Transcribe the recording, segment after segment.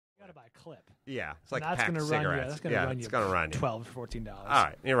to buy a clip. Yeah, it's like that's pack of cigarettes. That's going to run you $12 to $14. All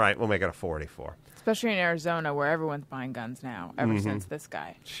right, you're right. We'll make it a 44. Especially in Arizona, where everyone's buying guns now, ever since this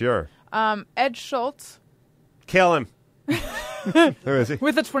guy. Sure. Ed Schultz. Kill him. Who is he?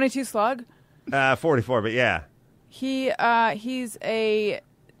 With a .22 slug. 44, but yeah. He's a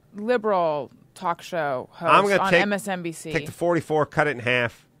liberal talk show host on MSNBC. Take the 44, cut it in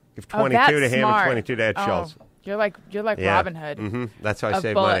half, give 22 to him smart. and 22 to Ed Schultz. You're like Robin Hood. Mm-hmm. That's how I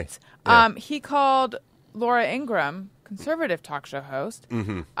save bullets. money. Yeah. He called Laura Ingraham, conservative talk show host,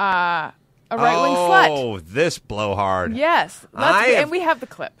 a right-wing slut. Oh, this blowhard. Yes. And we have the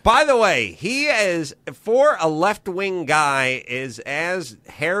clip. By the way, he is, for a left-wing guy, is as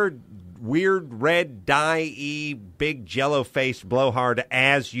weird red dye-y, big jello-faced blowhard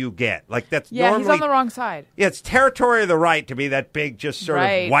as you get. Like that's normally, he's on the wrong side. Yeah, it's territory of the right to be that big, just sort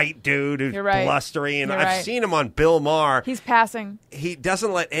of white dude who's blustery. And I've seen him on Bill Maher. He's passing. He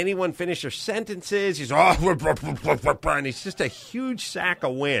doesn't let anyone finish their sentences. He's and he's just a huge sack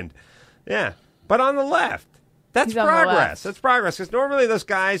of wind. Yeah, but on the left. That's progress. That's progress. Because normally those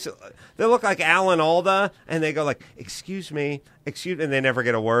guys, they look like Alan Alda, and they go like, excuse me, and they never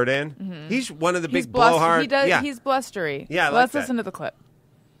get a word in. Mm-hmm. He's one of the big blowhards. He's blustery. Yeah, Let's listen to the clip.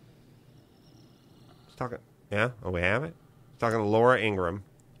 He's talking. Yeah? Oh, we have it? He's talking to Laura Ingraham,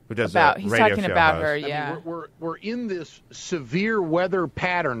 who does he's talking about her, yeah. I mean, we're in this severe weather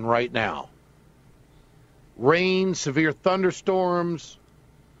pattern right now. Rain, severe thunderstorms,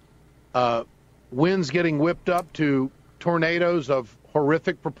 winds getting whipped up to tornadoes of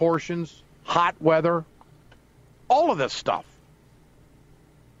horrific proportions, hot weather, all of this stuff.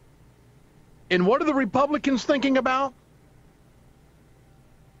 And what are the Republicans thinking about?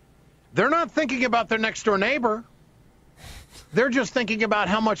 They're not thinking about their next door neighbor. They're just thinking about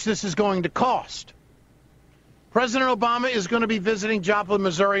how much this is going to cost. President Obama is going to be visiting Joplin,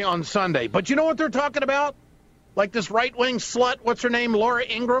 Missouri on Sunday. But you know what they're talking about? Like this right-wing slut, what's her name, Laura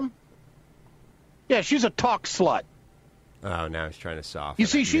Ingraham? Yeah, she's a talk slut. Oh, now he's trying to soften. You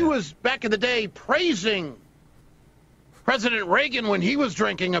see, she was, back in the day, praising President Reagan when he was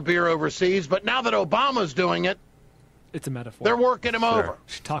drinking a beer overseas, but now that Obama's doing it, it's a metaphor. They're working him over.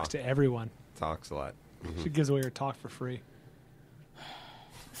 She talks to everyone. Talks a lot. Mm-hmm. She gives away her talk for free.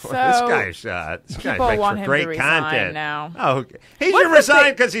 So this guy's makes for great content now. Oh, okay. He should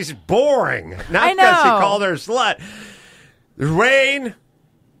resign because he's boring, not because he called her a slut. There's rain,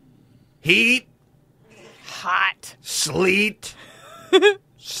 heat, hot, sleet,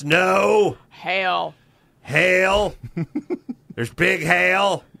 snow, hail. There's big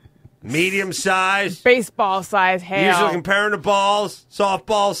hail, medium size, baseball size hail. Usually comparing to balls,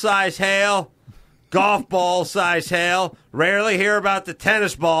 softball size hail, golf ball size hail. Rarely hear about the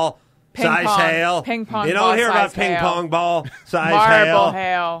tennis ball size hail. Ping pong. You don't hear about ping pong ball size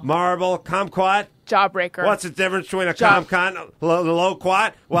hail. Marble, kumquat. Jawbreaker. What's the difference between a kumquat and a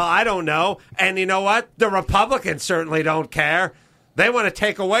loquat? Well, I don't know. And you know what? The Republicans certainly don't care. They want to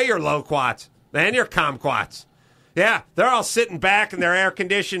take away your loquats and your kumquats. Yeah, they're all sitting back in their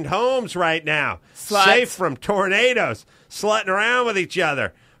air-conditioned homes right now, safe from tornadoes, slutting around with each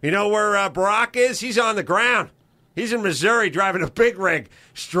other. You know where Barack is? He's on the ground. He's in Missouri driving a big rig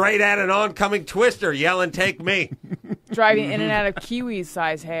straight at an oncoming twister, yelling, "Take me." Driving in and out of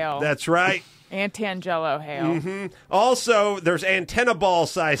kiwi-size hail. That's right. And Tangelo hail. Mm-hmm. Also, there's antenna ball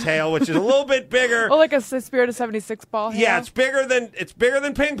size hail, which is a little bit bigger. Oh, like a Spirit of 76 ball hail? Yeah, it's bigger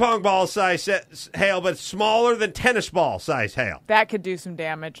than ping pong ball size hail, but smaller than tennis ball size hail. That could do some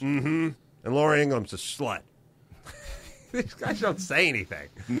damage. Mm-hmm. And Laura Ingram's a slut. These guys don't say anything.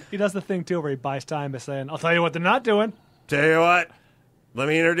 He does the thing, too, where he buys time by saying, I'll tell you what they're not doing. Tell you what, let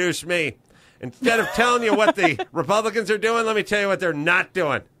me introduce me. Instead of telling you what the Republicans are doing, let me tell you what they're not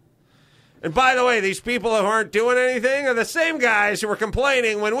doing. And by the way, these people who aren't doing anything are the same guys who were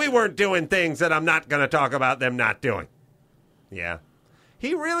complaining when we weren't doing things that I'm not going to talk about them not doing. Yeah.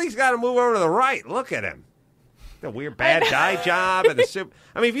 He really's got to move over to the right. Look at him. The weird bad dye job and the soup.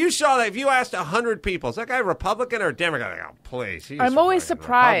 I mean, if you saw that, if you asked 100 people, is that guy Republican or Democrat? Like, oh, please. I'm always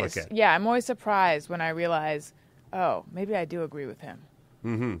surprised. Yeah, I'm always surprised when I realize, oh, maybe I do agree with him.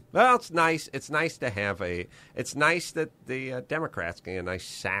 Mm-hmm. Well, it's nice. It's nice to have it's nice that the Democrats get a nice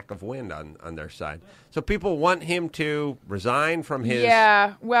sack of wind on their side. So people want him to resign from his.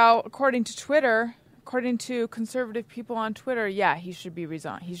 Yeah. Well, according to Twitter, according to conservative people on Twitter, yeah, he should be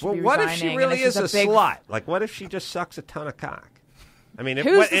resigning. He should be resigning. What if she really is a slut? Like, what if she just sucks a ton of cock? I mean,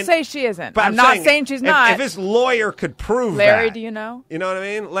 who's to say she isn't? I'm not saying she's not. If his lawyer could prove Larry, that. do you know? You know what I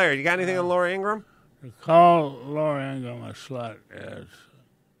mean? Larry, you got anything on Laura Ingraham? To call Laura Ingraham a slut is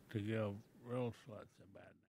to give real sluts